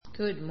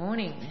Good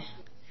morning.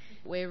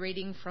 We're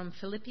reading from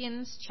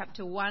Philippians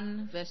chapter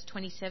 1 verse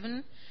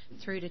 27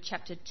 through to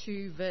chapter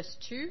 2 verse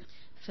 2.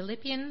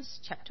 Philippians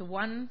chapter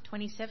 1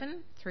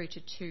 27 through to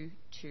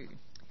 2:2.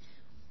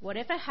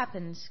 Whatever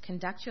happens,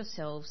 conduct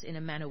yourselves in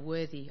a manner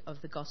worthy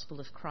of the gospel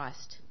of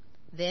Christ.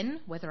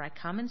 Then, whether I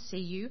come and see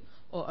you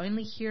or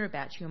only hear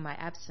about you in my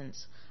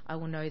absence, I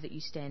will know that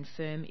you stand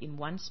firm in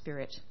one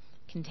spirit,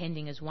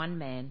 contending as one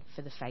man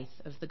for the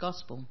faith of the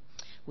gospel,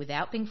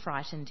 without being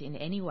frightened in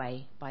any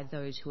way by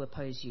those who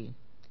oppose you.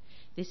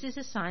 This is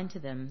a sign to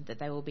them that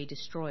they will be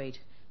destroyed,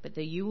 but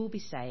that you will be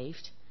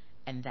saved,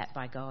 and that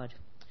by God.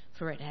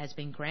 For it has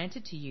been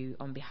granted to you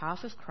on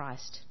behalf of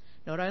Christ,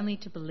 not only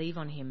to believe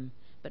on him,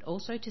 but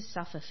also to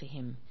suffer for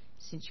him,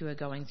 since you are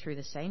going through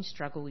the same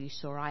struggle you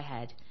saw I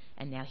had,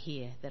 and now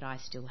hear that I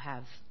still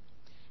have.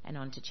 And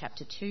on to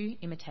chapter 2,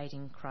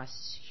 imitating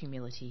Christ's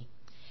humility.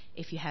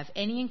 If you have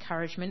any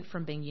encouragement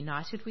from being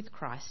united with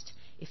Christ,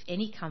 if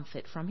any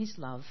comfort from his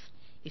love,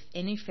 if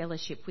any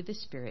fellowship with the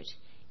Spirit,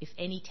 if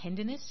any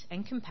tenderness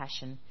and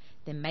compassion,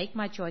 then make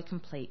my joy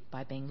complete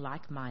by being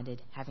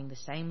like-minded, having the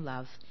same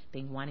love,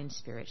 being one in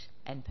spirit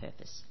and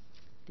purpose.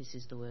 This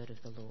is the word of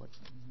the Lord.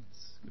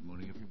 Good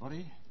morning,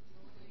 everybody.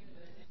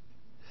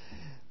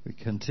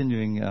 We're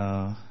continuing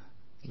our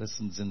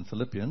lessons in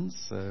Philippians,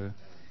 so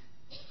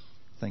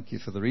thank you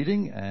for the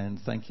reading, and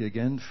thank you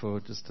again for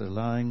just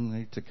allowing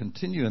me to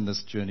continue in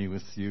this journey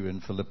with you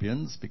in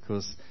Philippians,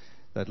 because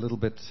that little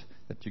bit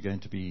that you're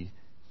going to be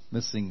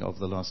missing of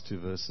the last two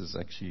verses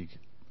actually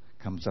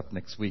comes up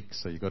next week,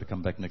 so you've got to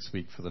come back next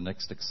week for the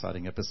next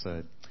exciting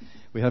episode.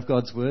 We have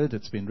God's word.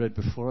 It's been read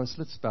before us.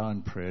 Let's bow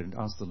in prayer and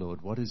ask the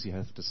Lord, what does he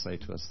have to say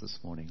to us this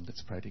morning?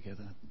 Let's pray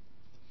together.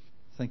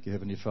 Thank you,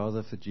 Heavenly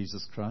Father, for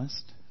Jesus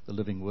Christ, the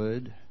living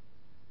word.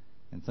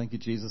 And thank you,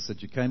 Jesus,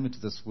 that you came into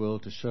this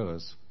world to show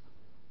us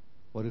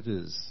what it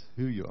is,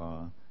 who you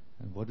are,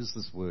 and what is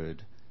this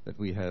word that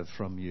we have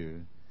from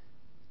you.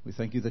 We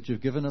thank you that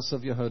you've given us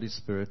of your Holy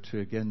Spirit to,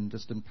 again,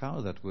 just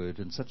empower that word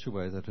in such a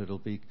way that it'll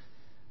be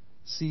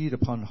seed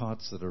upon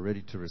hearts that are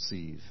ready to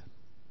receive.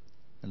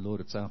 And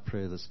Lord, it's our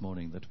prayer this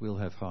morning that we'll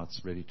have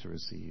hearts ready to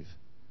receive.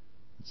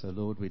 And so,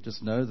 Lord, we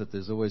just know that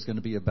there's always going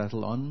to be a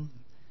battle on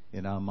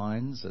in our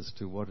minds as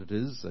to what it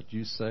is that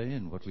you say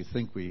and what we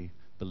think we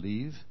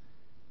believe.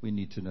 We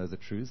need to know the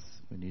truth.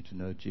 We need to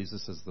know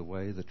Jesus as the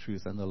way, the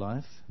truth, and the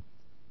life.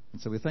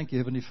 And so we thank you,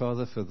 Heavenly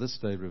Father, for this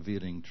day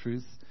revealing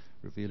truth,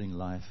 revealing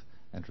life,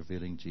 and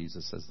revealing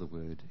Jesus as the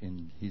word.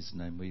 In his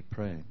name we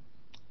pray.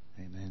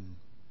 Amen.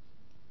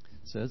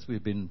 So as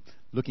we've been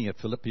looking at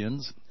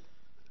Philippians,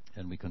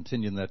 and we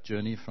continue in that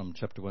journey from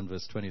chapter 1,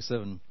 verse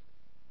 27,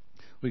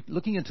 we're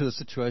looking into a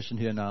situation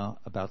here now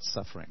about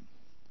suffering.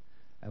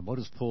 And what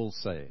does Paul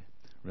say?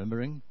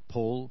 Remembering,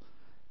 Paul,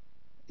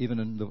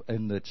 even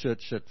in the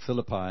church at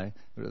Philippi,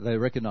 they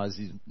recognize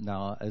him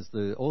now as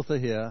the author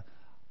here,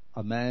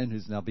 a man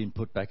who's now been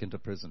put back into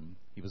prison.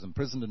 He was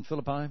imprisoned in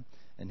Philippi,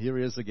 and here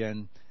he is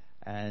again,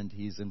 and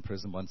he's in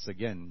prison once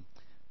again.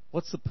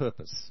 What's the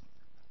purpose?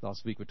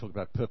 Last week we talked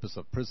about purpose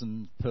of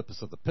prison,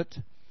 purpose of the pit.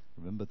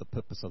 Remember the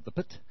purpose of the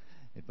pit?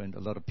 It went a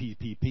lot of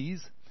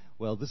PPPs.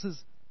 Well, this is,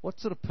 what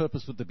sort of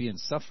purpose would there be in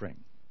suffering?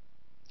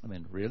 I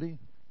mean, really?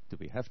 Do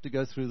we have to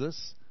go through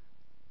this?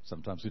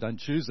 Sometimes we don't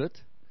choose it.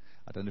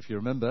 I don't know if you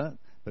remember,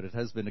 but it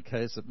has been a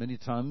case that many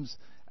times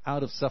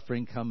out of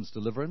suffering comes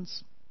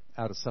deliverance.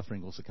 Out of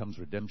suffering also comes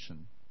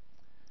redemption.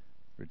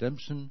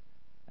 Redemption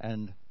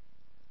and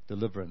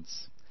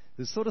deliverance.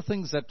 The sort of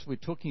things that we're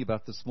talking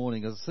about this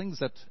morning are things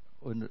that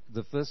in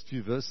the first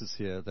few verses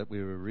here that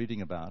we were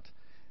reading about,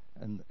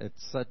 and it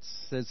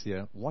says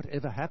here,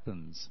 whatever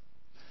happens.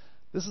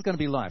 This is going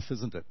to be life,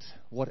 isn't it?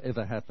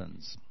 Whatever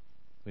happens.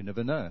 We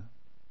never know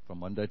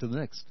from one day to the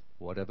next.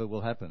 Whatever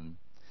will happen.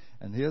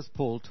 And here's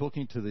Paul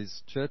talking to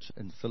this church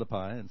in Philippi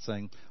and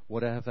saying,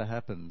 whatever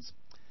happens,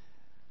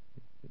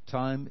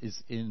 time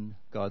is in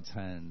God's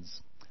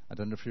hands. I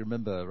don't know if you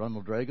remember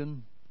Ronald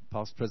Reagan,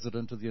 past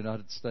president of the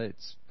United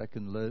States, back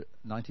in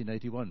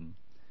 1981.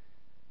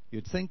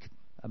 You'd think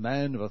a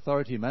man of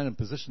authority, a man in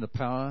position of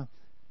power,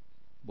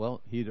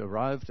 well, he'd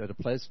arrived at a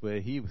place where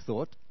he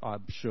thought,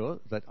 I'm sure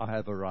that I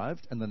have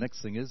arrived, and the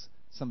next thing is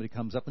somebody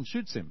comes up and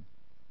shoots him.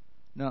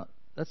 Now,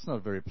 that's not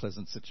a very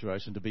pleasant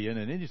situation to be in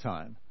any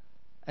time.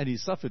 And he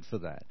suffered for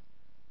that.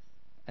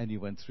 And he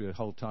went through a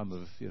whole time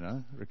of,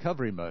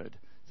 recovery mode,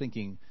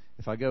 thinking,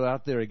 if I go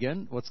out there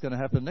again, what's going to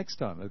happen next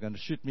time? They're going to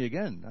shoot me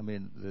again. I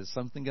mean, there's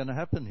something going to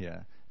happen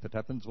here. If it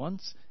happens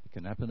once, it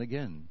can happen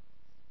again.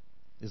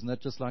 Isn't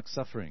that just like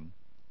suffering?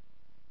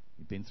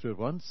 You've been through it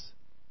once,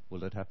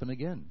 will it happen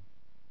again?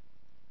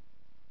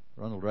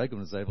 Ronald Reagan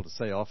was able to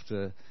say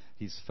after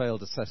his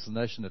failed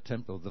assassination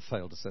attempt, or the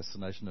failed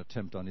assassination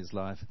attempt on his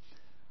life,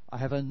 I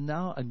have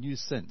now a new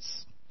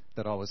sense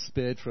that I was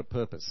spared for a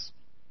purpose.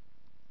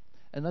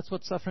 And that's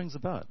what suffering's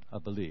about, I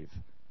believe.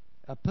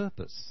 A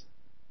purpose.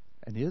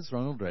 And here's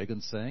Ronald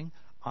Reagan saying,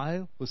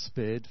 I was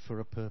spared for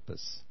a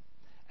purpose.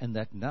 And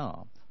that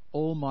now,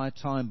 all my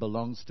time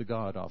belongs to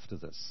God after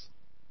this.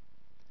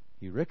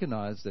 He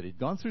recognized that he'd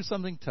gone through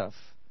something tough,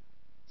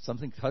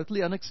 something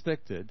totally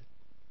unexpected,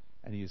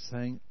 And he was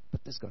saying,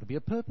 but there's got to be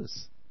a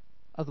purpose.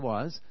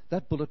 Otherwise,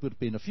 that bullet would have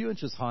been a few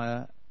inches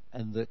higher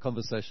and the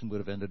conversation would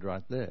have ended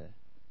right there.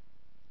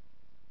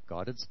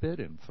 God had spared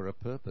him for a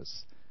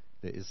purpose.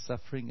 There is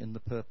suffering in the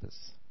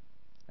purpose,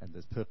 and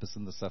there's purpose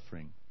in the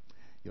suffering.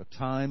 Your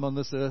time on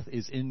this earth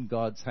is in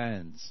God's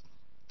hands.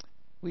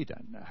 We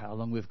don't know how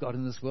long we've got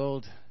in this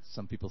world.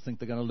 Some people think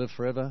they're going to live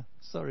forever.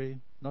 Sorry,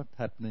 not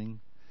happening.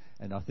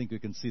 And I think we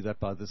can see that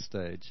by this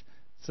stage.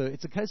 So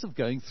it's a case of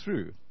going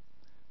through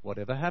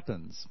whatever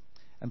happens.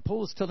 And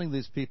Paul is telling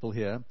these people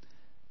here,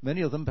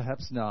 many of them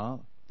perhaps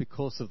now,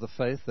 because of the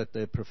faith that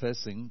they're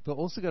professing, they're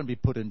also going to be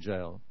put in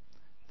jail.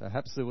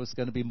 Perhaps there was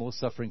going to be more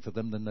suffering for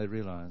them than they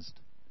realized.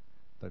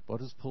 But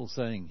what is Paul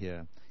saying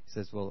here? He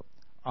says, well,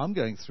 I'm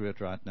going through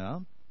it right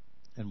now,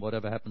 and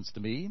whatever happens to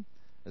me,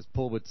 as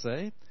Paul would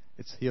say,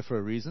 it's here for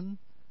a reason.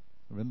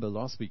 Remember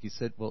last week he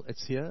said, well,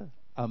 it's here,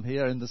 I'm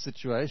here in the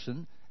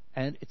situation,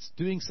 and it's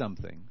doing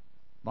something.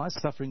 My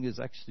suffering is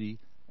actually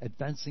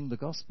advancing the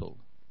gospel.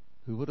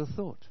 Who would have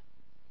thought?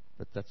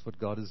 But that's what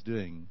God is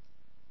doing.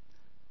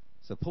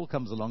 So Paul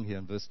comes along here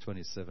in verse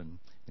 27,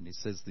 and he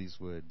says these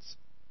words.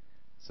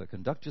 So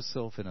conduct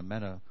yourself in a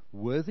manner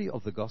worthy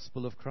of the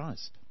gospel of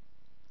Christ.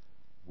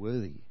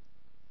 Worthy.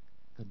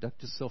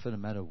 Conduct yourself in a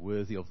manner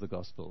worthy of the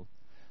gospel.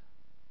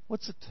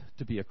 What's it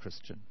to be a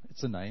Christian?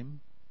 It's a name.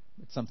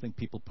 It's something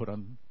people put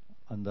on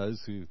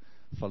those who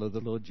follow the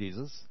Lord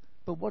Jesus.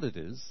 But what it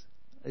is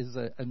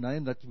a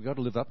name that we've got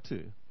to live up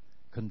to.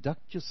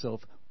 Conduct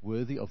yourself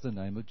worthy of the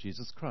name of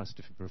Jesus Christ.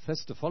 If you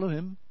profess to follow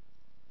him,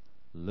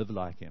 live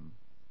like him.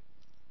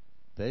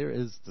 There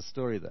is the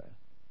story there.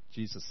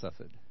 Jesus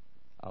suffered.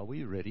 Are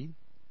we ready?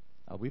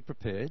 Are we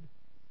prepared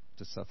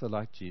to suffer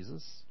like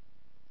Jesus?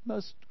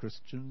 Most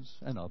Christians,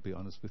 and I'll be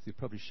honest with you,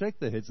 probably shake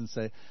their heads and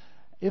say,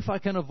 if I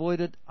can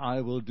avoid it,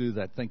 I will do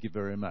that. Thank you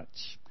very much.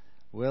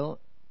 Well,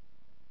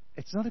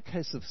 it's not a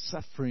case of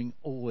suffering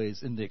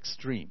always in the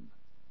extreme.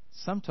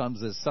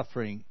 Sometimes there's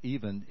suffering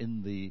even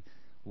in the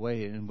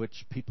way in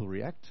which people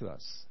react to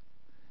us.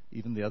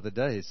 Even the other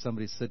day,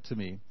 somebody said to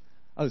me,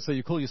 oh, so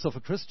you call yourself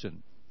a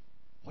Christian?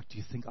 What do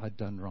you think I'd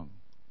done wrong?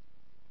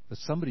 For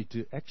somebody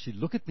to actually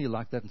look at me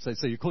like that and say,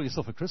 so you call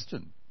yourself a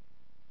Christian?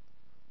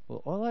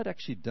 Well, all I'd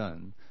actually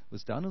done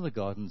was down in the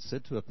garden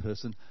said to a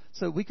person,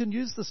 so we can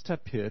use this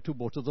tap here to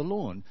water the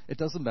lawn. It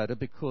doesn't matter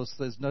because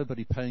there's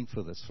nobody paying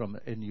for this from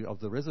any of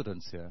the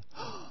residents here.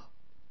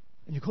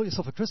 And you call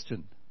yourself a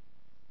Christian?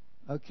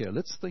 Okay,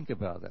 let's think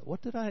about that.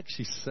 What did I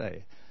actually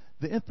say?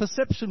 The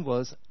perception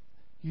was,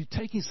 you're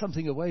taking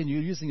something away and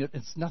you're using it,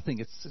 it's nothing,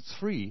 it's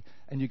free,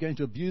 and you're going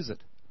to abuse it.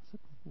 I said,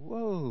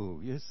 whoa,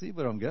 you see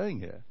where I'm going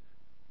here?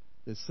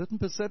 There's certain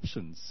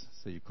perceptions.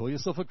 So you call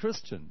yourself a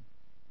Christian.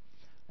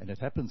 And it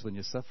happens when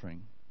you're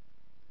suffering.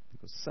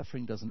 Because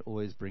suffering doesn't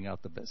always bring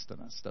out the best in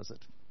us, does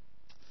it?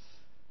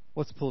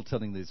 What's Paul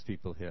telling these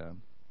people here?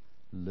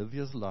 Live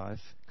your life,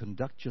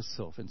 conduct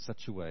yourself in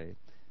such a way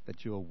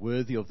that you are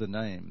worthy of the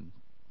name.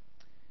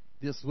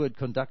 This word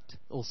conduct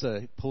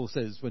also, Paul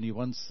says, when he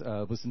once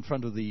was in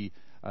front of the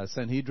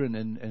Sanhedrin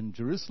in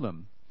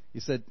Jerusalem, he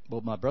said,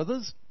 well, my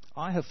brothers,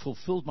 I have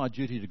fulfilled my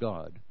duty to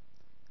God.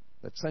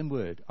 That same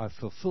word, I've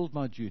fulfilled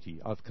my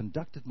duty. I've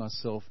conducted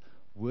myself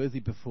worthy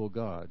before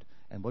God.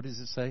 And what does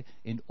it say?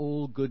 In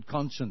all good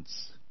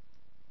conscience.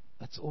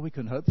 That's all we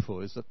can hope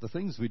for, is that the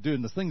things we do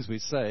and the things we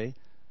say,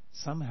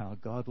 somehow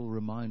God will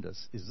remind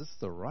us, is this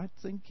the right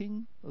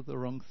thinking or the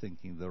wrong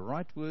thinking? The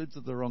right words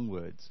or the wrong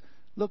words?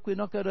 Look, we're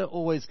not going to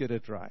always get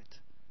it right.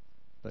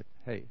 But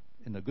hey,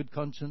 in a good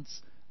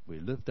conscience, we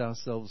lived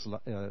ourselves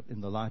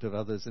in the light of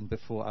others and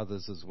before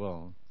others as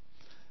well.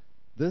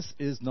 This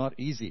is not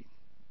easy,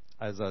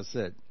 as I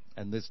said.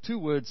 And there's two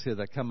words here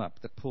that come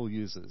up that Paul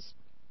uses.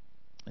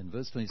 In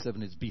verse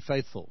 27, it's be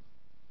faithful.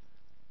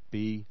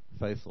 Be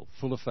faithful,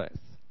 full of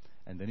faith.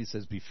 And then he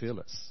says, be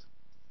fearless.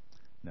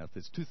 Now, if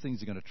there's two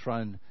things you're going to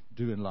try and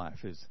do in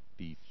life, is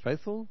be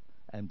faithful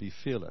and be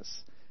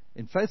fearless.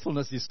 In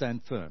faithfulness, you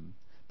stand firm.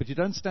 But you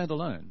don't stand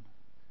alone.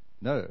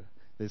 No,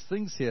 there's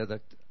things here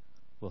that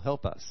will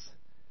help us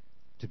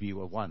to be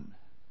one.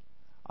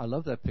 I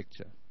love that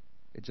picture.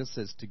 It just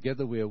says,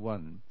 together we are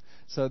one.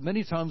 So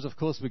many times, of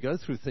course, we go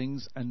through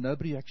things and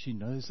nobody actually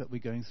knows that we're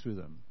going through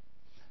them.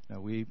 Now,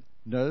 we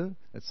know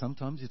that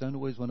sometimes you don't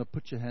always want to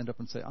put your hand up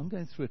and say, I'm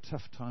going through a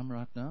tough time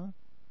right now.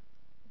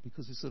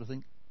 Because you sort of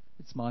think,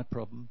 it's my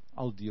problem,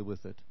 I'll deal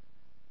with it.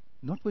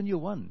 Not when you're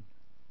one.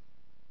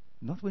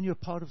 Not when you're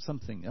part of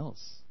something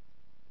else.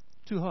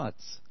 Two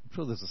hearts. I'm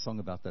sure there's a song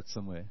about that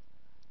somewhere.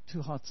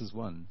 Two hearts is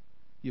one.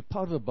 You're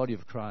part of the body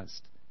of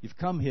Christ. You've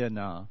come here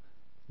now.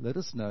 Let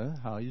us know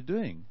how you're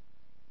doing.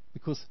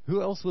 Because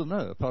who else will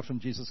know apart from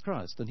Jesus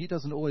Christ? And he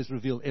doesn't always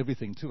reveal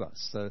everything to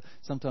us. So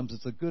sometimes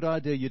it's a good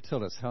idea you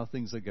tell us how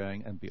things are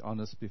going and be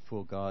honest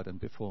before God and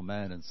before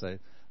man and say,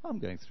 I'm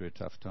going through a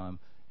tough time.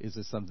 Is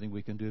there something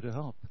we can do to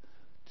help?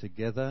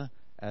 Together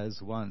as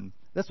one.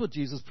 That's what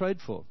Jesus prayed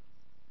for.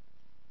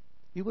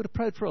 He would have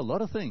prayed for a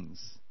lot of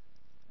things.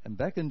 And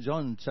back in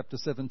John chapter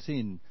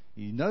 17,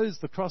 he knows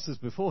the cross is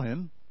before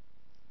him.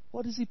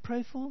 What does he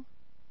pray for?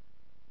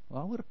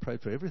 Well, I would have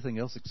prayed for everything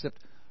else except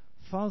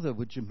Father,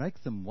 would you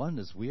make them one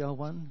as we are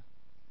one?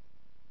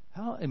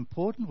 How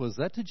important was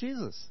that to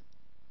Jesus?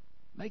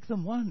 Make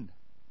them one.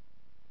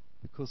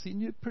 Because he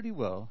knew pretty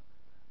well,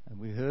 and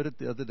we heard it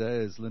the other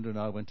day as Linda and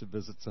I went to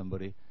visit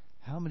somebody,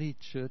 how many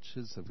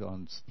churches have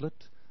gone split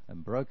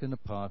and broken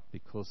apart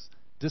because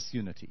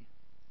disunity.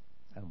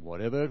 And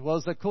whatever it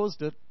was that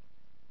caused it,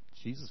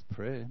 Jesus'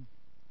 prayer,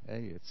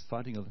 hey, it's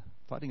fighting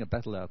a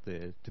battle out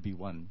there to be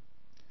one.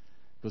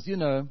 Because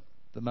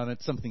the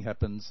moment something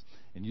happens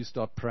and you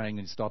start praying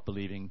and you start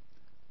believing,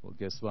 well,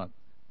 guess what?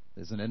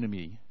 There's an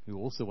enemy who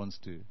also wants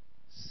to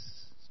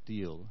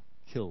steal,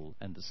 kill,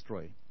 and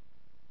destroy.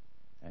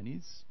 And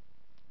he's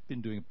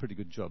been doing a pretty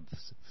good job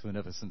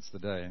ever since the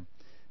day.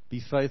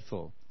 Be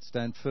faithful,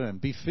 stand firm,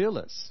 be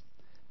fearless,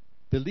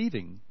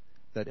 believing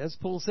that, as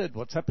Paul said,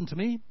 what's happened to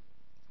me?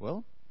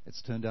 Well,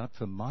 it's turned out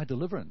for my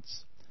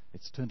deliverance.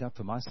 It's turned out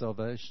for my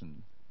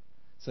salvation.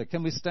 So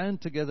can we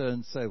stand together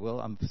and say, well,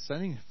 I'm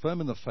standing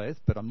firm in the faith,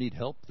 but I need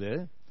help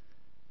there.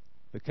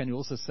 But can you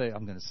also say,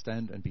 I'm going to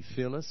stand and be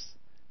fearless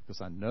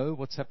because I know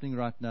what's happening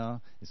right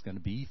now is going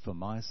to be for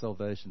my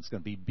salvation. It's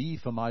going to be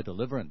for my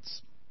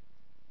deliverance.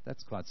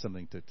 That's quite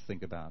something to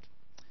think about.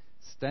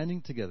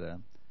 Standing together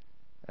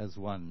as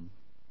one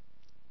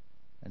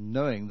and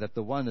knowing that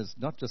the one is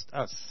not just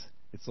us,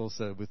 it's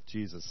also with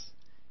Jesus.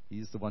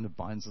 He's the one who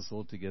binds us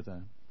all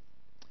together.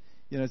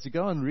 As you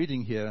go on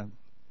reading here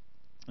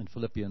in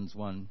Philippians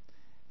 1,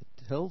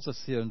 it tells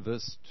us here in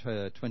verse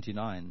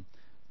 29,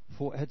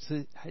 For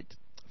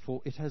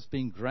it has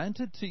been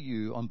granted to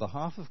you on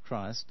behalf of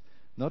Christ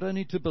not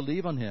only to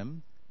believe on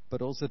him,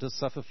 but also to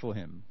suffer for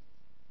him.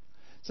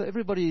 So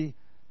everybody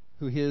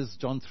who hears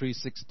John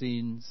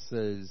 3:16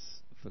 says,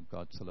 for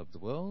God so loved the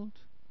world,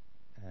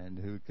 and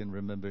who can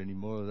remember any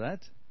more of that?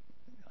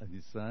 And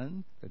his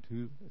Son, that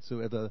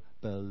whosoever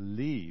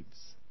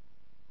believes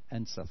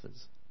and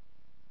suffers.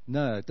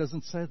 No, it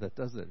doesn't say that,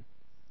 does it?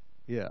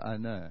 Yeah, I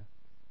know.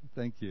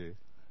 Thank you.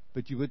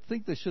 But you would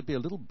think there should be a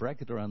little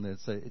bracket around there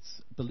that say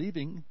it's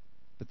believing,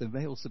 but there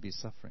may also be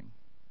suffering.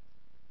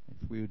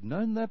 If we had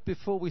known that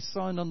before we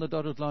signed on the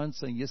dotted line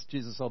saying, yes,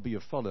 Jesus, I'll be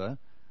your follower,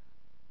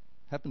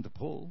 happened to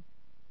Paul.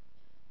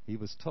 He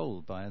was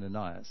told by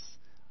Ananias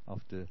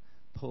after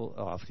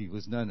he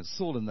was known as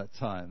Saul in that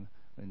time,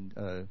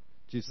 and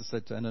Jesus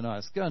said to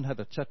Ananias, go and have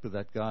a chat with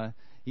that guy.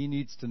 He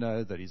needs to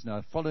know that he's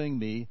now following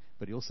me,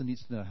 but he also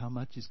needs to know how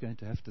much he's going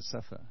to have to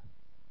suffer.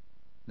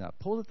 Now,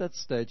 Paul at that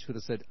stage could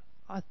have said,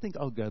 I think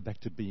I'll go back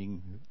to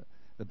being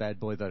the bad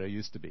boy that I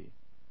used to be.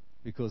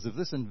 Because if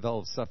this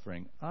involves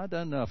suffering, I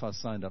don't know if I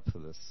signed up for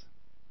this.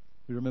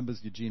 Who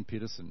remembers Eugene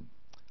Peterson?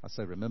 I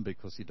say remember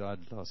because he died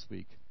last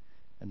week.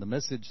 And the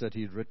message that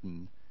he had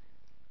written,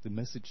 the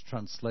message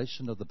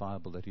translation of the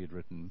Bible that he had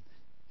written,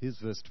 here's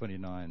verse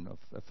 29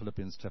 of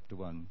Philippians chapter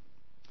 1.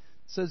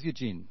 Says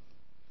Eugene,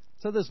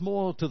 so there's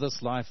more to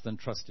this life than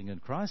trusting in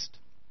Christ.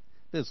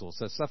 There's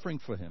also suffering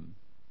for him.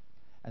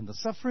 And the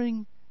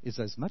suffering is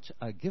as much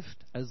a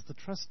gift as the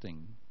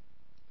trusting.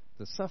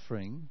 The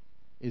suffering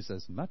is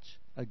as much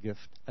a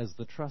gift as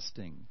the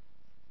trusting.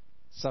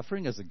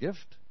 Suffering as a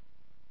gift?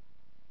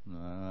 No,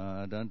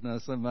 I don't know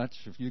so much.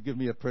 If you give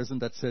me a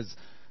present that says,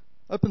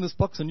 open this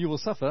box and you will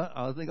suffer,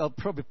 I think I'll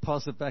probably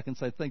pass it back and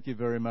say, thank you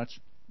very much.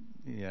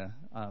 Yeah,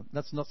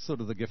 that's not sort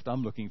of the gift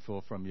I'm looking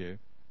for from you.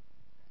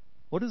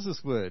 What is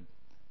this word?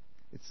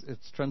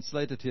 It's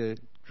translated here,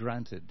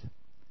 granted.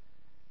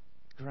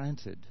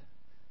 Granted.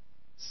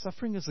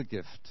 Suffering is a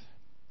gift,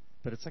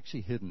 but it's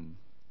actually hidden.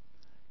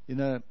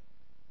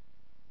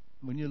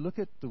 When you look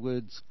at the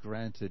words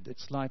granted,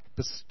 it's like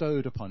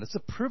bestowed upon. It's a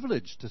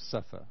privilege to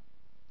suffer.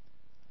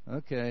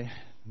 Okay,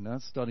 now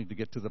it's starting to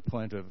get to the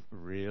point of,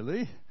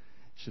 really?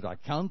 Should I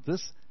count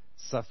this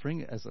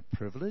suffering as a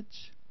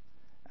privilege?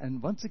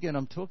 And once again,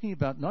 I'm talking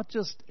about not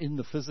just in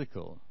the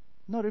physical.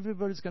 Not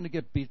everybody's going to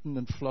get beaten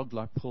and flogged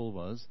like Paul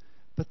was,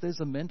 but there's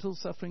a mental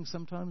suffering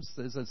sometimes.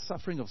 There's a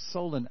suffering of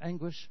soul and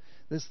anguish.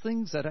 There's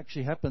things that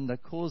actually happen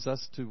that cause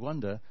us to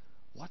wonder,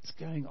 what's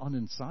going on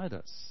inside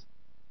us?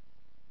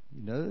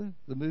 You know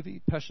the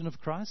movie Passion of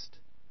Christ?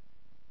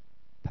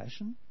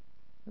 Passion?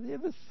 Have you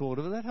ever thought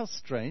of that? How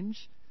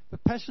strange.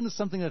 But passion is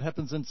something that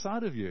happens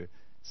inside of you.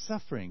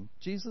 Suffering.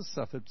 Jesus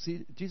suffered.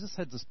 See, Jesus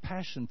had this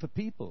passion for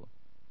people.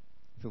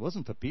 If it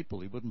wasn't for people,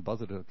 he wouldn't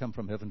bother to come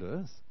from heaven to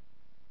earth.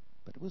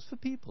 But it was for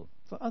people,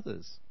 for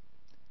others.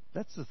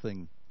 That's the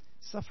thing.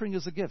 Suffering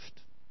is a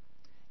gift.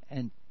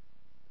 And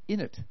in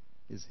it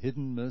is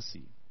hidden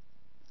mercy.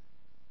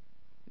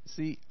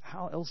 See,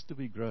 how else do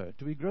we grow?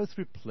 Do we grow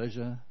through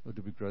pleasure or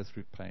do we grow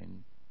through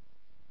pain?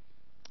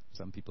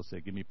 Some people say,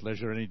 give me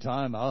pleasure any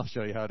time, I'll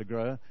show you how to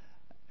grow.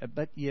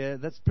 But yeah,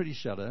 that's pretty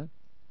shallow.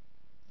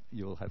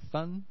 You'll have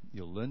fun,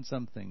 you'll learn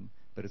something,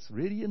 but it's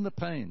really in the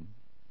pain.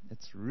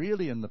 It's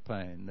really in the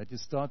pain that you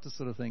start to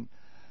sort of think,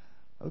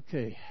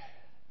 okay,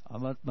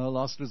 I'm at my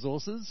last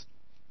resources,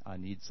 I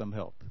need some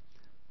help.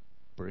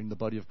 Bring the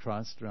body of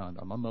Christ around.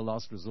 I'm on my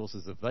last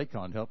resources. If they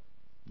can't help,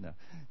 no,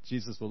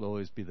 Jesus will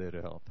always be there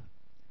to help.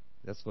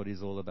 That's what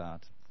he's all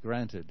about.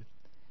 Granted,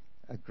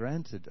 a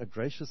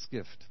gracious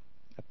gift,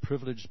 a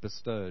privilege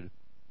bestowed.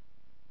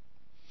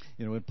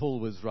 When Paul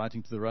was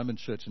writing to the Roman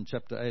church in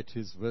chapter 8,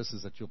 his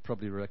verses that you'll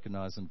probably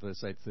recognize in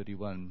verse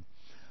 8:31.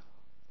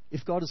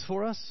 If God is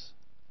for us,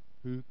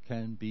 who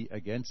can be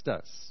against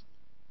us?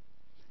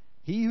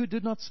 He who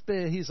did not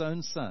spare his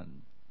own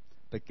son,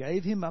 but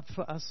gave him up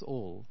for us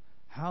all,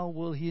 how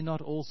will he not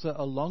also,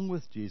 along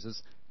with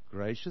Jesus,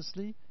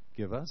 graciously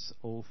give us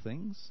all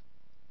things?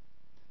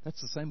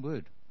 That's the same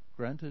word.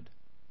 Granted,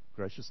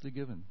 graciously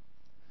given.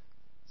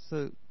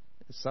 So,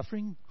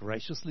 suffering,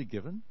 graciously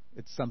given,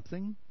 it's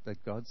something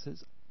that God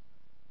says,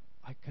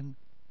 I can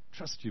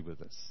trust you with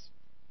this.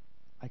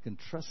 I can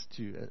trust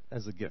you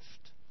as a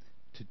gift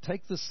to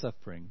take this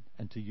suffering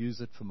and to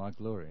use it for my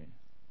glory.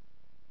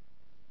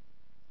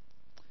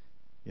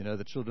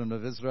 The children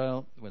of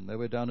Israel, when they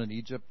were down in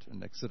Egypt,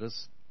 in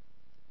Exodus,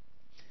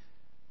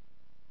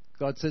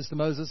 God says to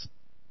Moses,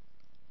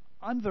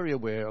 I'm very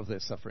aware of their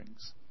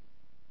sufferings.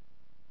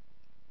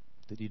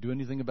 Did he do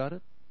anything about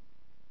it?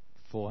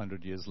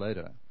 400 years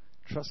later.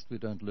 Trust we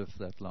don't live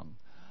that long.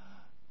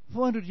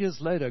 400 years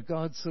later,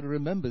 God sort of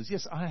remembers,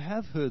 yes, I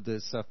have heard their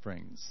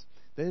sufferings.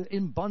 They're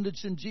in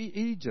bondage in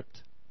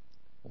Egypt.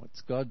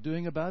 What's God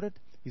doing about it?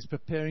 He's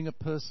preparing a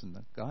person,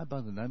 a guy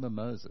by the name of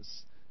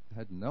Moses, who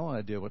had no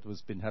idea what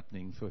was been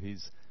happening for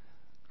his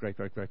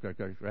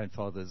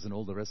great-great-great-great-grandfathers and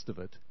all the rest of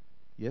it.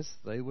 Yes,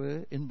 they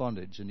were in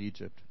bondage in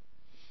Egypt.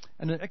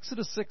 And in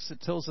Exodus 6,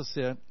 it tells us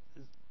here,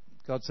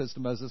 God says to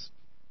Moses,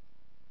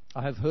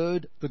 I have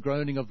heard the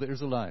groaning of the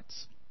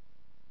Israelites.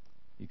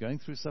 You're going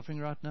through suffering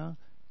right now?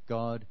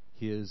 God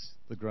hears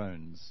the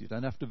groans. You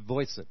don't have to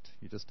voice it.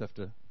 You just have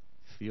to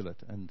feel it.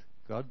 And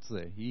God's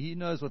there. He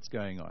knows what's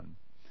going on.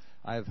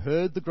 I have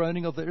heard the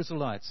groaning of the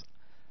Israelites,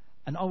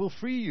 and I will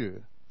free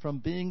you from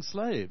being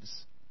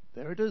slaves.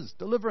 There it is,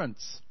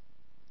 deliverance.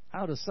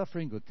 Out of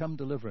suffering would come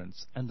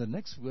deliverance. And the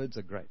next words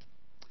are great.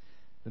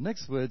 The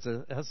next words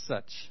are as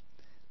such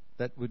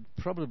that would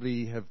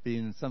probably have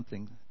been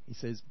something. He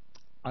says,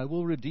 I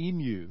will redeem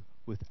you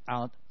with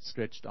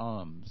outstretched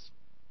arms.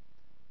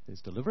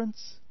 There's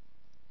deliverance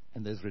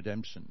and there's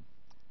redemption.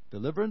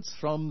 Deliverance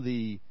from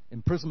the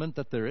imprisonment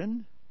that they're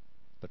in,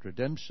 but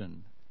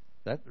redemption,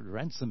 that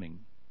ransoming,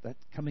 that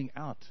coming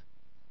out,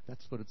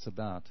 that's what it's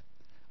about.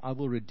 I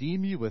will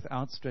redeem you with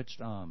outstretched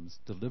arms,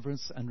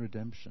 deliverance and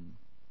redemption.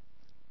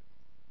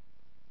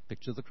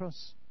 Picture the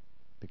cross.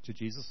 Picture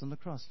Jesus on the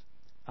cross.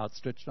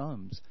 Outstretched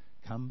arms.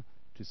 Come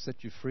to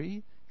set you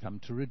free, come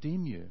to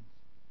redeem you.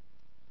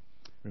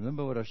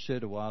 Remember what I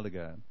shared a while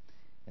ago,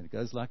 and it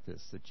goes like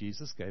this, that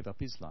Jesus gave up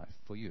his life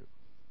for you,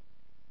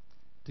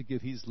 to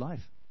give his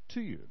life to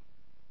you,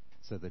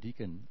 so that he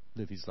can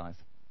live his life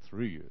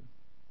through you.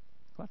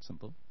 Quite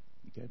simple.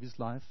 He gave his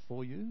life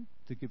for you,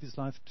 to give his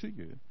life to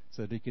you,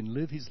 so that he can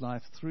live his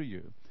life through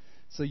you.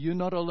 So you're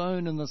not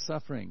alone in the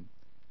suffering.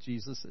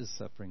 Jesus is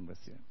suffering with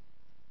you.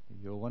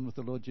 You're one with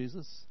the Lord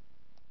Jesus.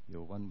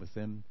 You're one with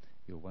him.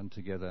 You're one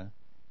together.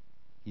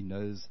 He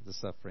knows the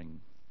suffering.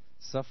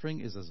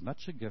 Suffering is as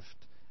much a gift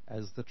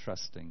as the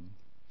trusting.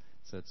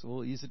 So it's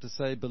all easy to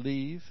say,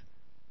 believe,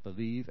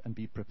 and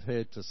be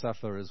prepared to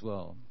suffer as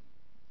well,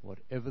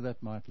 whatever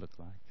that might look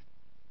like.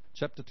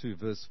 Chapter 2,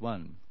 verse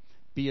 1.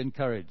 Be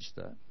encouraged,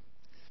 though.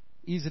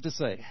 Easy to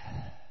say,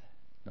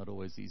 not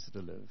always easy to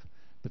live.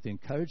 But the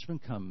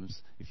encouragement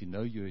comes if you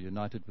know you're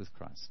united with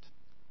Christ.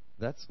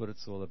 That's what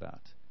it's all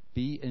about.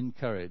 Be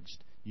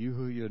encouraged, you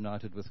who are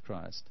united with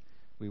Christ.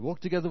 We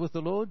walk together with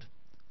the Lord.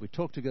 We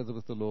talk together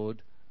with the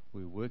Lord.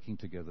 We're working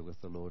together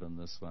with the Lord on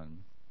this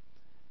one.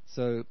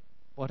 So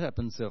what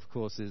happens, of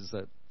course, is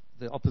that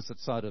the opposite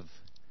side of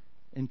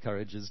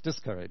encourage is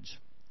discourage.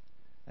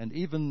 And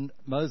even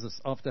Moses,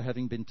 after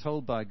having been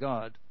told by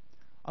God,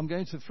 I'm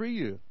going to free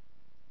you.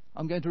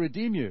 I'm going to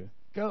redeem you.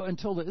 Go and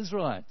tell the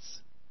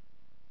Israelites.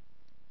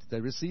 Did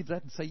they receive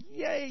that and say,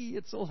 yay,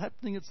 it's all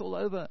happening, it's all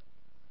over?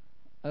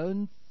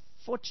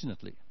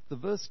 Unfortunately, the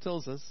verse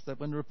tells us that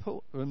when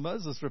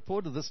Moses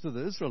reported this to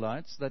the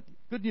Israelites, that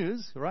good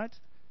news, right?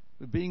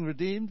 We're being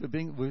redeemed,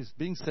 we're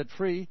being set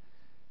free.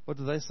 What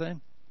do they say?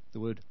 The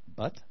word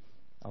but,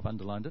 I've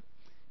underlined it.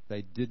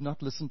 They did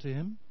not listen to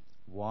him.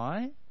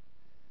 Why?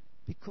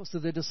 Because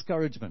of their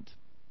discouragement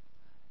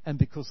and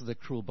because of their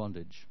cruel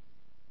bondage.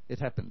 It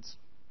happens.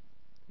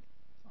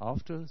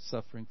 After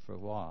suffering for a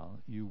while,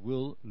 you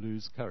will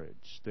lose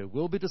courage. There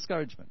will be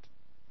discouragement.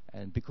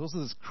 And because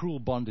of this cruel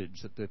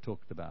bondage that they're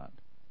talked about,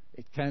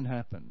 it can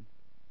happen.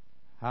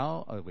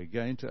 How are we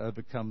going to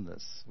overcome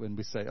this when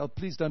we say, oh,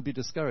 please don't be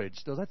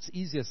discouraged? Oh, that's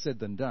easier said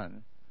than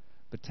done.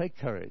 But take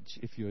courage.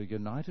 If you're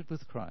united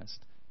with Christ,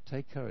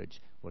 take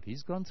courage. What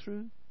he's gone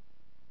through,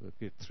 we'll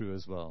get through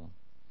as well.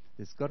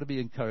 There's got to be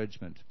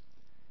encouragement.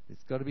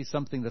 There's got to be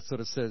something that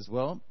sort of says,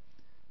 well,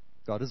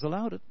 God has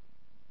allowed it.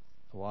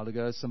 A while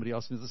ago, somebody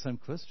asked me the same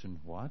question.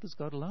 Why does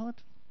God allow it?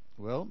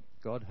 Well,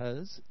 God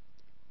has,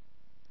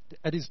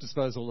 at his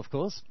disposal, of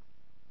course,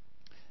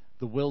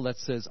 the will that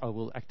says, I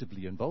will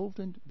actively involved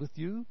with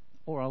you,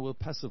 or I will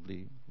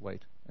passively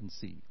wait and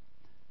see.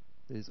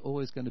 There's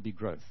always going to be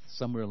growth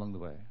somewhere along the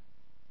way.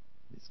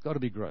 There's got to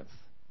be growth.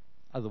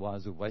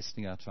 Otherwise, we're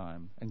wasting our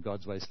time, and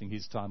God's wasting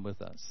his time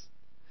with us.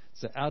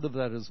 So out of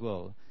that as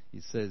well,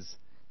 he says,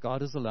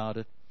 God has allowed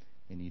it,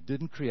 and he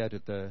didn't create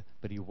it there,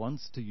 but he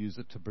wants to use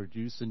it to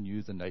produce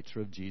anew the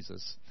nature of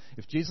Jesus.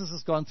 If Jesus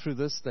has gone through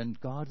this, then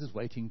God is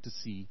waiting to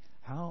see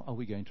how are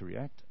we going to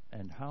react,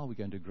 and how are we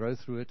going to grow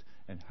through it,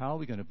 and how are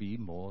we going to be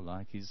more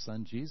like his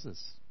son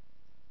Jesus.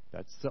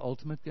 That's the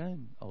ultimate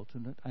game,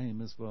 ultimate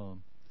aim as well.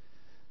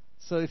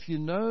 So if you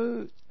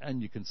know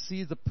and you can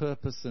see the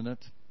purpose in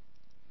it,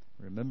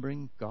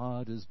 remembering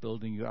God is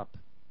building you up.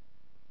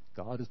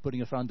 God is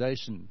putting a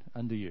foundation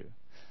under you.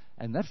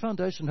 And that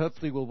foundation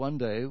hopefully will one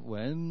day,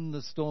 when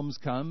the storms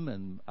come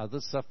and other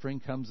suffering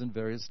comes in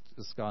various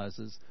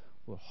disguises,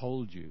 will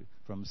hold you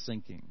from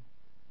sinking.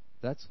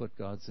 That's what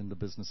God's in the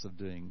business of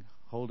doing,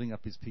 holding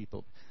up his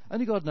people.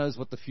 Only God knows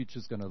what the future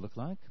is going to look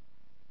like.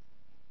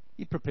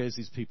 He prepares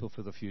his people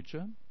for the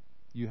future.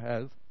 You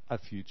have a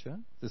future.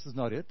 This is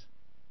not it.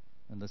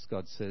 Unless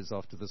God says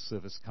after the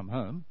service, come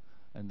home.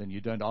 And then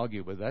you don't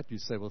argue with that. You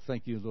say, well,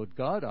 thank you, Lord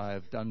God. I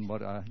have done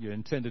what you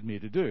intended me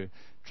to do.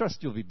 Trust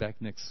you'll be back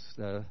next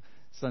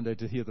Sunday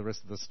to hear the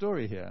rest of the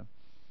story here.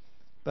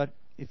 But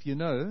if you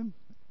know,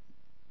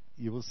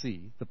 you will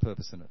see the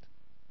purpose in it.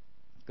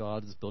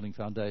 God is building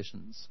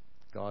foundations.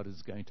 God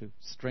is going to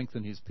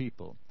strengthen his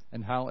people.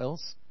 And how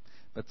else?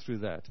 But through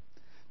that.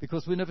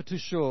 Because we're never too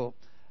sure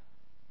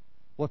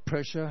what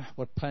pressure,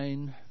 what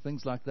pain,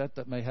 things like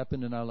that may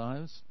happen in our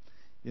lives.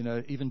 You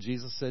know, even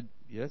Jesus said,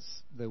 yes,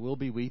 there will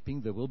be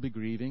weeping, there will be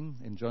grieving.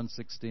 In John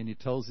 16, he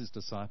tells his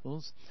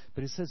disciples.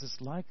 But he says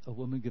it's like a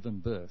woman giving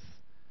birth.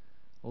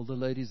 All the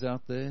ladies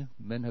out there,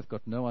 men have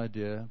got no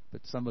idea,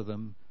 but some of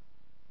them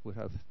would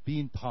have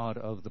been part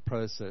of the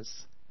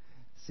process,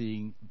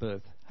 seeing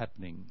birth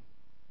happening.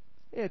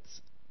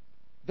 It's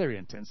very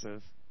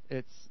intensive.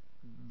 It's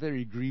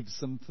very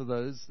grievous for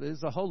those.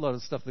 There's a whole lot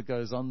of stuff that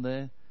goes on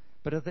there.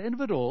 But at the end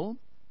of it all,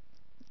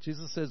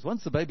 Jesus says,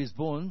 once the baby's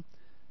born,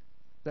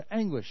 the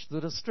anguish, the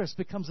distress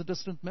becomes a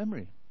distant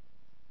memory.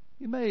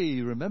 You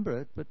may remember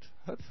it, but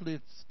hopefully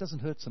it doesn't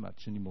hurt so much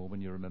anymore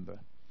when you remember.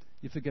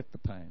 You forget the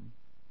pain.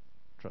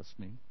 Trust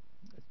me.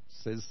 It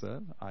says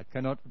so. I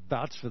cannot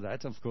vouch for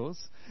that, of course,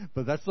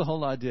 but that's the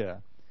whole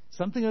idea.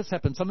 Something that's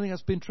happened, something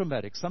that's been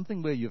traumatic,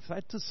 something where you've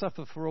had to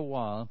suffer for a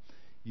while,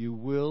 you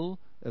will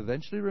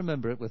eventually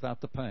remember it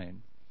without the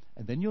pain.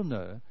 And then you'll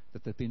know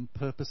that there's been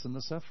purpose in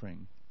the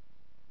suffering.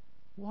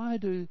 Why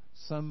do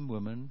some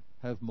women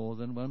have more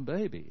than one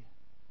baby?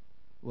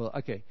 Well,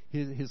 okay,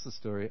 here's the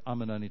story.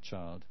 I'm an only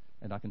child,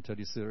 and I can tell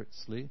you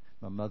seriously,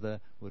 my mother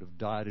would have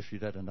died if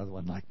she'd had another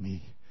one like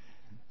me.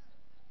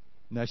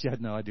 No, she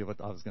had no idea what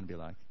I was going to be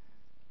like.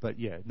 But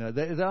yeah, no,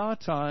 there are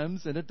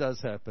times, and it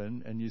does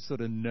happen, and you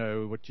sort of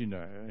know what you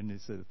know, and you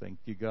sort of thank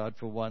you, God,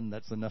 for one.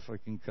 That's enough I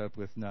can cope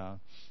with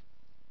now.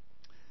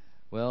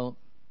 Well,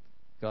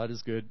 God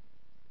is good.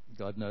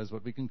 God knows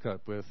what we can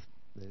cope with.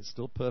 There's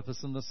still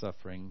purpose in the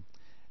suffering.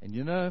 And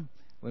you know,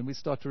 when we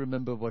start to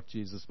remember what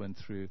Jesus went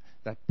through,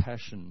 that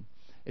passion,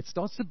 it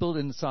starts to build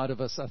inside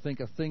of us, I think,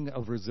 a thing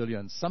of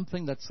resilience,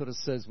 something that sort of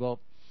says, well,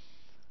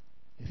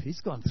 if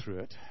he's gone through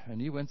it,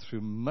 and he went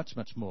through much,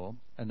 much more,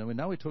 and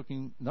now we're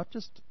talking not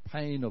just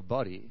pain of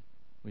body,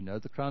 we know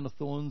the crown of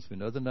thorns, we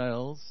know the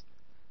nails,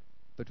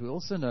 but we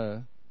also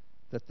know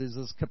that there's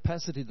this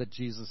capacity that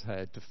Jesus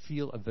had to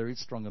feel a very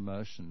strong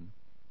emotion.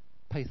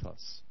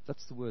 Pathos.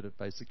 That's the word,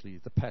 basically.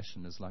 The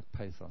passion is like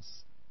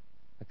pathos.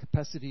 A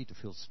capacity to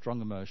feel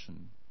strong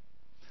emotion.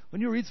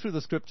 When you read through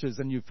the scriptures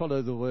and you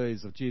follow the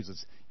ways of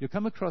Jesus, you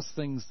come across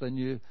things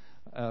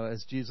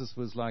as Jesus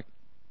was like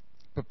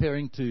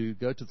preparing to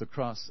go to the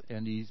cross,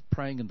 and he's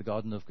praying in the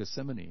Garden of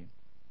Gethsemane.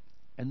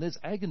 And there's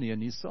agony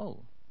in his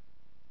soul.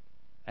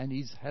 And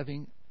he's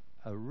having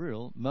a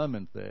real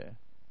moment there,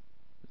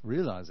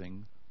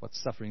 realizing what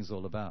suffering is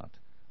all about.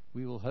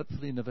 We will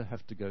hopefully never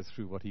have to go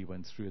through what he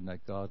went through in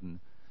that garden.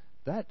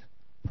 That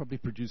probably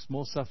produced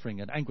more suffering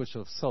and anguish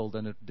of soul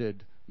than it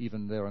did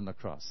even there on the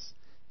cross.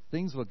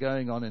 Things were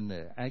going on in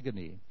there,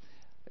 agony.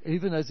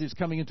 Even as he's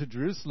coming into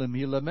Jerusalem,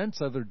 he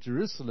laments over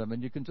Jerusalem,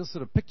 and you can just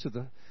sort of picture he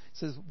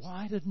says,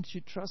 why didn't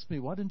you trust me?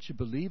 Why didn't you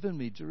believe in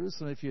me?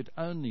 Jerusalem, if you'd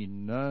only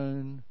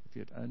known,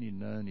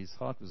 his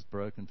heart was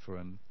broken for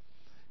him.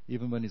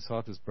 Even when his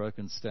heart was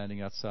broken,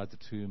 standing outside the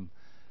tomb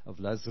of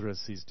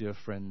Lazarus, his dear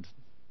friend.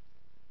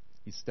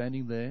 He's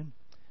standing there,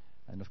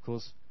 and of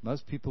course,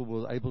 most people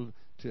were able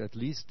to at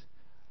least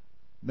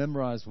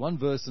memorize one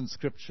verse in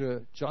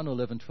Scripture, John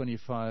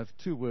 11:25,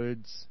 2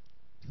 words.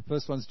 The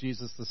first one's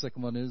Jesus, the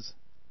second one is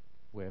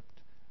wept.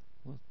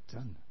 Well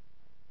done.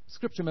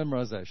 Scripture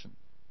memorization.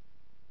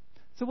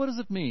 So what does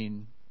it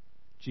mean,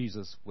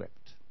 Jesus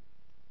wept?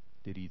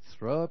 Did he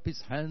throw up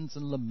his hands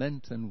and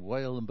lament and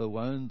wail and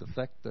bemoan the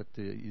fact that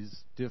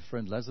his dear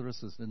friend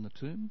Lazarus is in the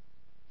tomb?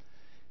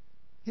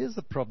 Here's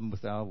the problem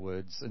with our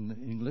words in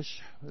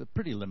English. They're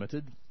pretty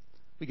limited.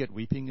 We get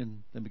weeping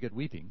and then we get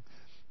weeping.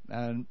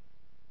 And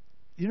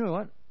you know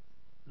what?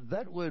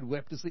 That word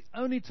wept is the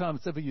only time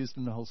it's ever used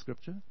in the whole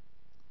Scripture.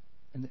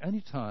 And the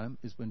only time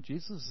is when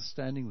Jesus is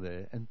standing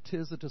there and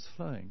tears are just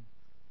flowing.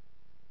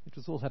 It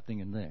was all happening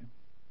in there.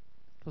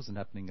 It wasn't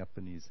happening up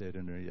in his head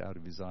and out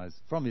of his eyes.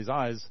 From his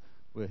eyes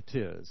were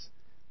tears,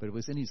 but it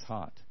was in his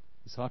heart.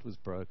 His heart was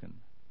broken.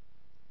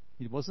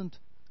 He wasn't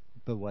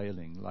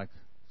bewailing like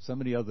so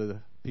many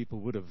other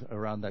people would have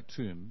around that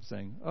tomb,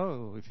 saying,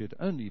 "Oh, if you'd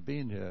only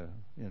been here,"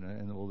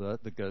 and all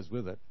that goes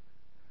with it.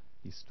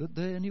 He stood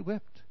there and he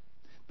wept.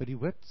 But he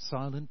wept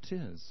silent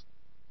tears.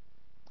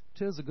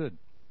 Tears are good.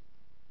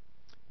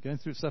 Going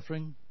through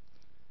suffering,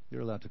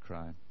 you're allowed to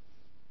cry.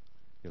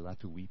 You're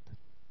allowed to weep.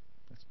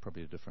 That's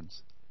probably a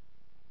difference.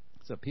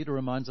 So Peter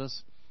reminds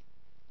us,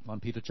 1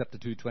 Peter chapter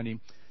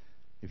 2:20,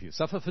 if you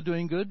suffer for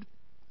doing good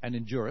and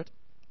endure it,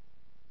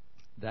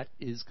 that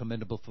is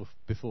commendable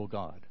before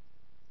God.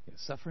 You're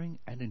suffering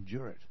and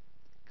endure it.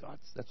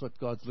 That's what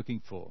God's looking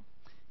for.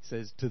 He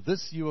says, to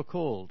this you are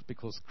called,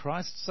 because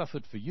Christ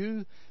suffered for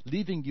you,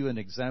 leaving you an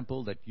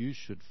example that you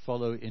should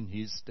follow in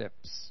his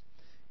steps.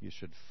 You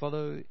should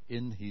follow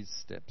in his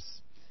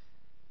steps.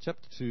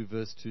 Chapter 2,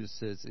 verse 2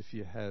 says, if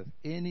you have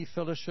any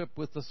fellowship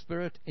with the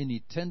Spirit,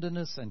 any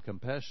tenderness and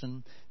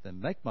compassion, then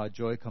make my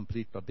joy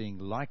complete by being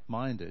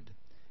like-minded,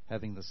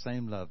 having the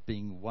same love,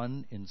 being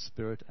one in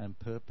spirit and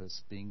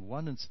purpose. Being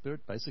one in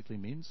spirit basically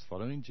means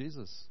following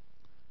Jesus.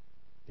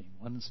 Being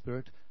one in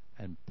spirit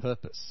and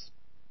purpose.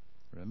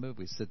 Remember,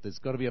 we said there's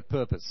got to be a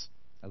purpose,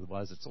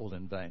 otherwise it's all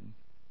in vain.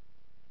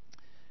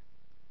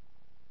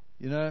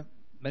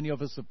 Many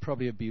of us will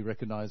probably be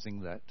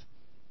recognizing that.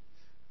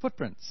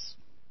 Footprints.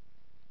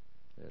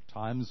 There are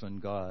times when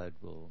God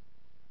will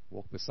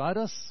walk beside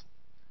us,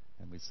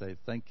 and we say,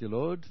 thank you,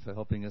 Lord, for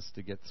helping us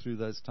to get through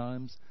those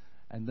times.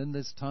 And then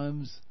there's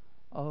times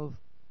of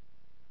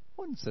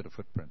one set of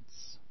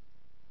footprints.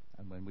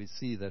 And when we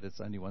see that it's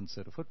only one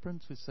set of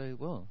footprints, we say,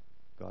 well,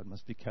 God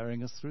must be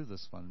carrying us through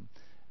this one.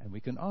 And we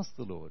can ask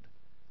the Lord,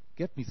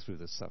 get me through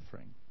this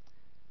suffering.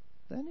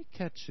 Then he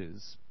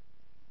catches,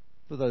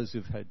 for those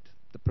who've had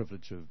the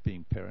privilege of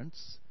being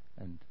parents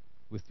and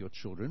with your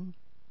children,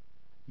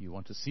 you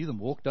want to see them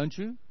walk, don't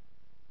you?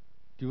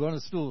 Do you want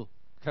to still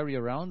carry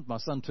around? My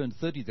son turned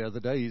 30 the other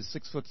day. He's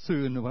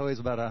 6'2" and weighs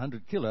about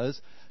 100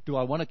 kilos. Do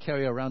I want to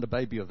carry around a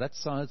baby of that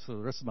size for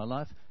the rest of my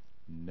life?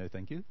 No,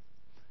 thank you.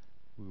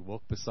 We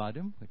walk beside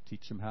him. We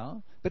teach him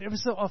how. But every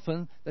so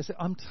often, they say,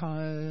 I'm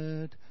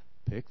tired.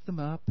 Pick them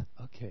up.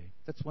 Okay,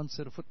 that's one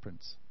set of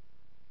footprints.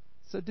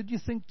 So did you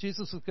think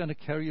Jesus was going to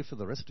carry you for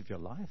the rest of your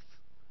life?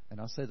 And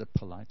I say that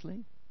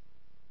politely.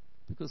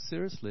 Because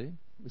seriously,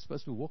 we're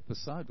supposed to walk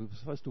beside. We're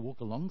supposed to walk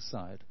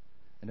alongside.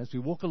 And as we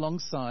walk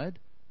alongside,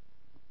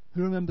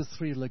 who remembers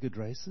three-legged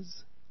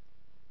races?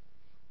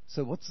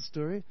 So what's the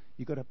story?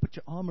 You've got to put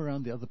your arm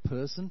around the other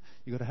person.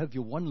 You've got to have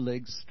your one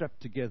leg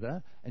strapped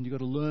together. And you've got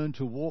to learn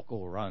to walk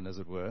or run, as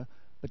it were.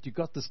 But you've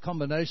got this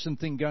combination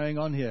thing going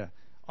on here.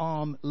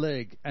 Arm,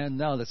 leg, and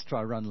now let's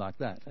try run like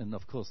that. And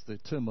of course the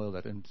turmoil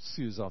that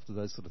ensues after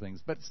those sort of things.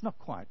 But it's not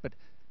quite. But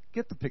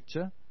get the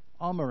picture.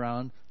 Arm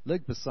around,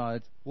 leg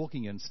beside,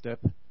 walking in step.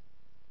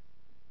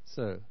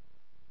 So,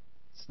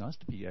 it's nice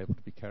to be able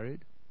to be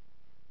carried.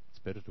 It's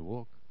better to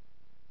walk.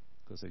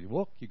 Because as you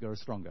walk, you grow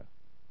stronger.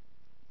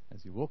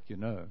 As you walk, you're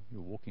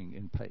walking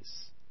in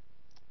pace.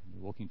 And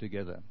you're walking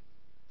together.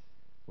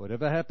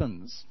 Whatever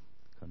happens,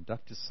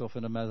 conduct yourself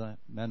in a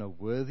manner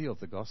worthy of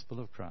the gospel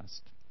of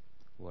Christ.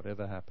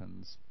 Whatever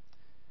happens.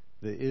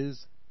 There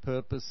is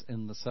purpose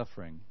in the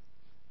suffering.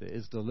 There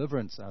is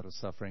deliverance out of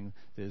suffering.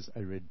 There's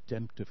a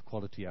redemptive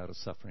quality out of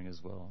suffering as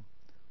well.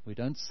 We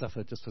don't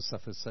suffer just for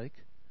suffer's sake.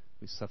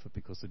 We suffer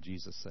because of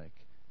Jesus' sake.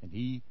 And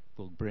he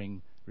will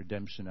bring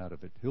redemption out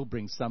of it. He'll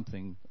bring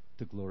something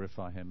to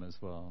glorify him as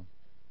well.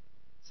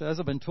 So as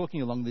I've been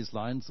talking along these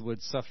lines, the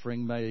word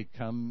suffering may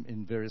come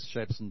in various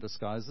shapes and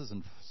disguises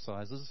and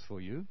sizes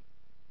for you.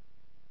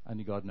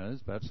 Only God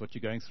knows perhaps what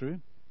you're going through.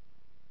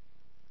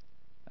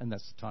 And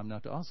that's the time now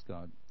to ask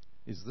God,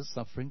 is this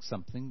suffering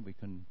something we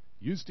can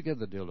use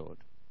together, dear Lord?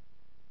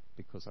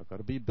 Because I've got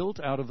to be built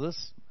out of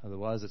this,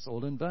 otherwise it's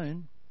all in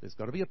vain. There's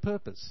got to be a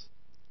purpose.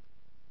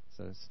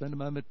 So spend a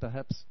moment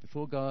perhaps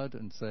before God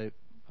and say,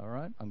 all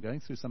right, I'm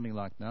going through something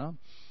like now.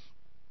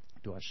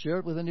 Do I share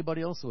it with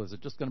anybody else, or is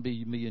it just going to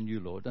be me and you,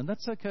 Lord? And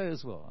that's okay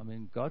as well. I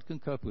mean, God can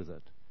cope with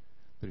it.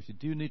 But if you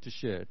do need to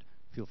share it,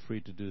 feel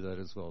free to do that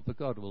as well. But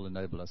God will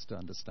enable us to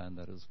understand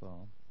that as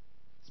well.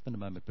 Spend a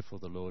moment before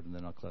the Lord, and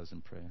then I'll close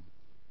in prayer.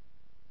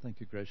 Thank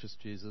you, gracious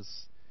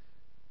Jesus,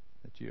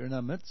 that you're in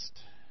our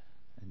midst,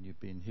 and you've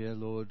been here,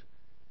 Lord,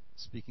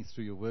 speaking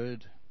through your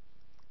word,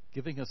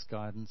 giving us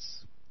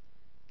guidance,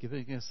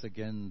 giving us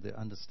again the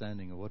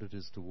understanding of what it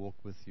is to walk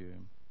with you.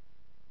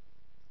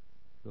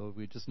 Lord,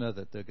 we just know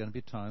that there are going to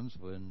be times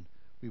when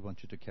we want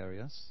you to carry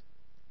us,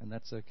 and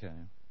that's okay.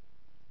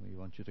 We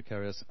want you to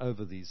carry us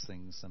over these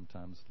things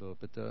sometimes, Lord.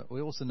 But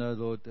we also know,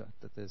 Lord,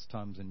 that there's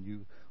times when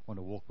you want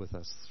to walk with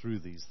us through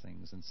these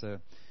things. And so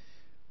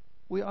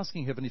we're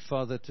asking Heavenly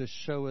Father to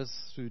show us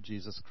through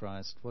Jesus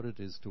Christ what it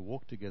is to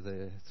walk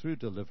together through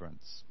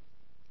deliverance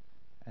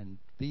and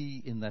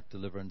be in that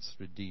deliverance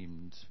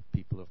redeemed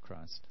people of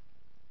Christ.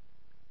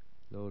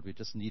 Lord, we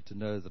just need to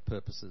know the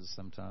purposes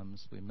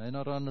sometimes. We may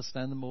not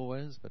understand them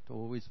always, but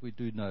always we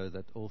do know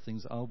that all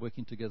things are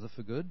working together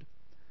for good.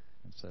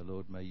 And so,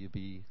 Lord, may you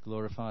be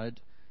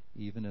glorified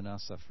even in our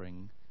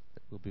suffering,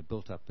 that we'll be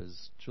built up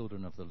as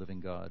children of the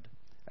living God,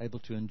 able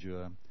to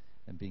endure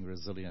and being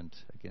resilient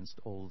against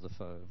all the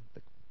foe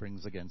that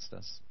brings against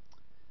us.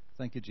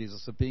 Thank you,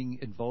 Jesus, for being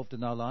involved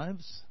in our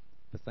lives.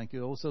 But thank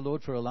you also,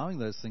 Lord, for allowing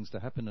those things to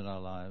happen in our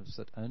lives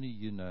that only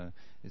you know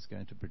is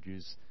going to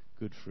produce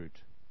good fruit.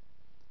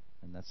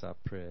 And that's our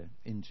prayer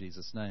in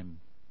Jesus' name.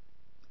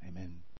 Amen.